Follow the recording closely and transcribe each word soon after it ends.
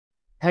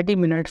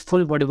30-minute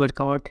full body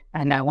workout,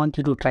 and I want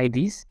you to try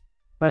these.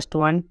 First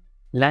one,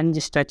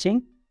 lunge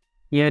stretching.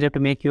 Here you have to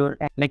make your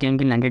leg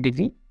angle 90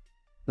 degree.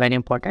 Very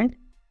important.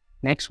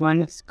 Next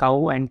one is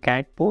cow and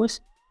cat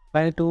pose.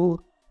 Where to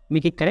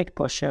make a correct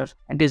posture.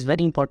 It is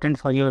very important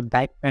for your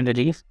back pain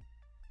relief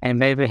and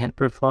very, very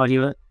helpful for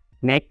your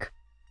neck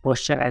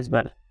posture as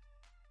well.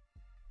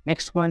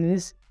 Next one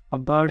is a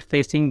bird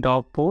facing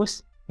dog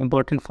pose.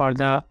 Important for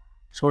the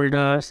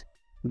shoulders,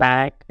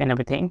 back and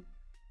everything.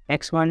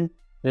 Next one,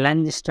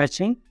 lunge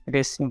stretching. It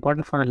is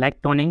important for the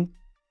leg toning.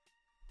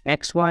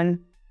 Next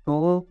one,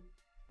 toe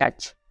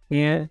touch.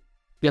 Here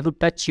you have to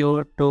touch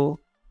your toe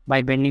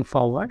by bending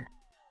forward.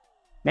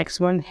 Next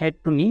one, head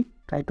to knee.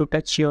 Try to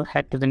touch your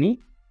head to the knee.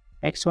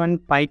 Next one,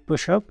 pike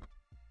push up.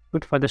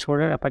 Good for the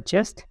shoulder, upper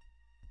chest,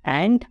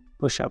 and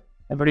push up.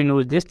 Everybody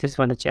knows this. This is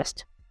for the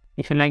chest.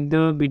 If you like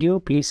the video,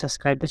 please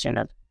subscribe the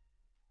channel.